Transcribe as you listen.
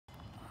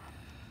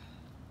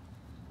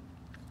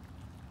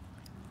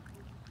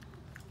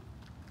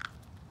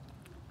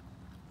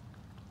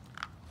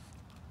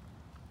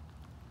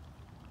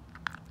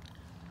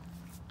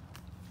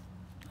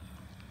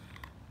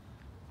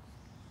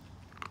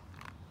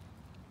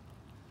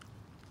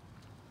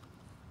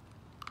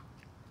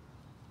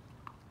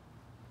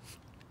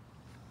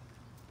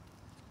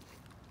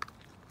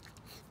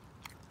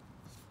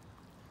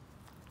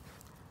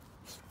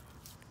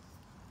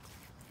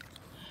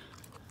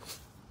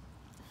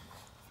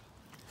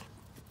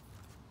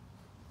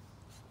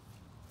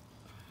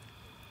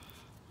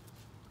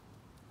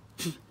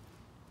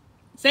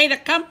Zaida,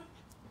 come.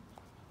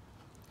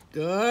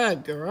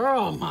 Good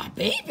girl, my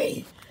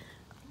baby.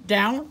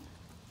 Down.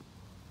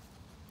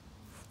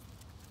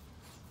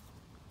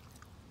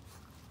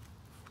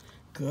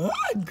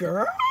 Good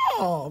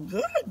girl.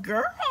 Good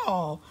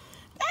girl.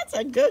 That's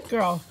a good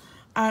girl.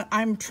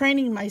 I'm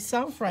training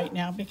myself right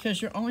now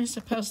because you're only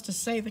supposed to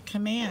say the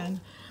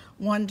command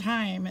one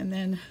time and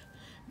then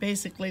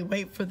basically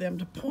wait for them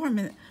to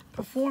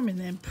perform and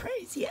then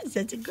praise. Yes,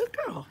 that's a good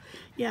girl.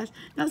 Yes.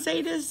 Now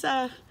Zaida's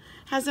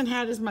hasn't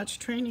had as much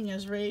training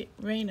as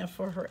Raina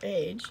for her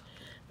age,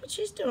 but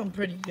she's doing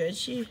pretty good.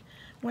 She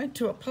went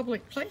to a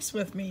public place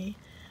with me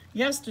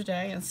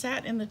yesterday and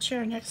sat in the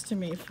chair next to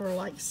me for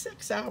like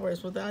 6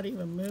 hours without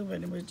even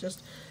moving. It was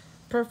just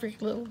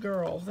perfect little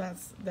girl.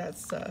 That's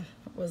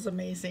was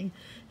amazing.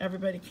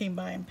 Everybody came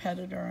by and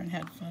petted her and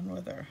had fun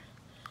with her.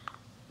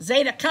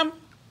 Zaida, come.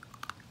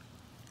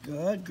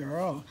 Good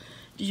girl.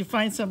 Did you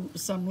find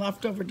some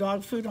leftover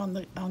dog food on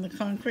the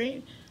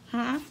concrete?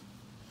 Huh?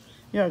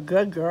 You're a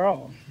good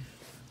girl.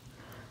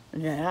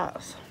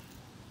 Yes.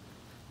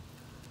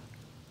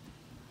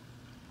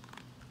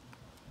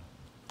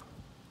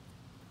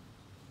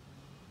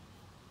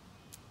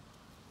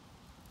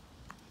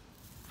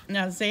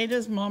 Now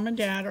Zaida's mom and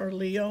dad are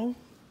Leo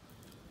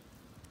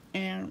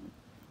and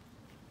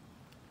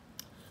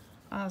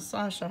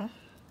Sasha.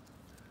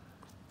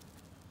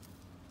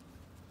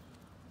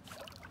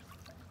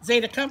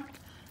 Zaida, come.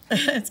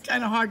 It's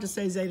kind of hard to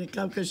say Zaida,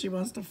 come because she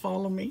wants to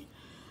follow me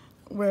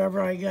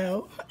wherever I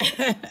go.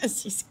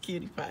 She's a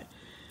cutie pie.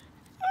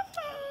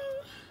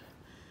 Oh,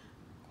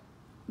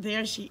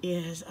 there she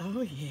is.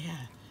 Oh,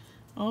 yeah.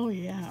 Oh,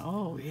 yeah.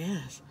 Oh,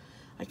 yes.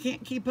 I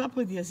can't keep up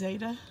with you,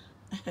 Zaida.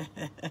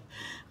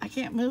 I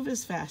can't move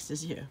as fast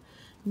as you.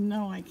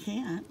 No, I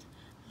can't.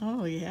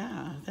 Oh,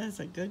 yeah. That's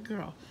a good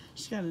girl.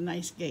 She's got a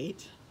nice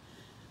gait.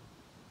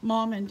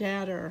 Mom and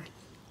dad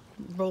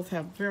both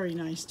have very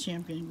nice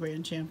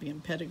grand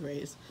champion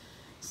pedigrees.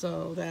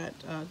 So that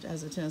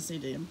has a tendency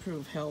to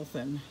improve health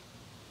and,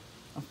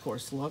 of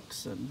course,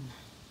 looks and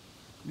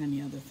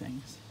many other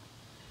things.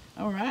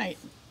 All right.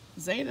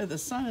 Zaida, the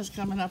sun is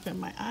coming up in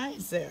my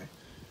eyes there.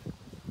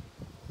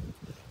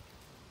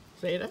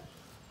 Zaida,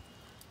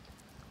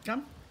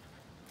 come.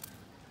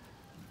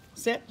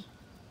 Sit.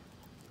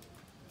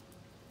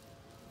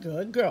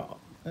 Good girl.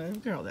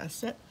 Good girl.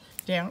 That's it.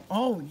 Down.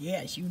 Oh,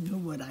 yes, you knew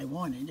what I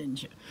wanted,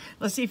 didn't you?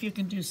 Let's see if you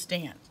can do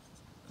stand.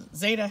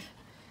 Zaida,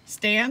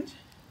 stand.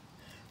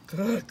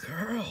 Good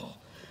girl.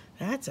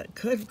 That's a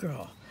good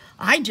girl.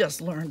 I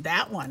just learned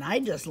that one. I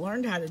just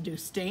learned how to do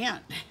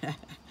stand.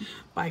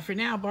 Bye for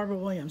now. Barbara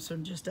Williams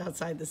from just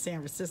outside the San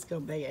Francisco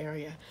Bay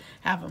Area,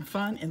 having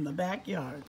fun in the backyard.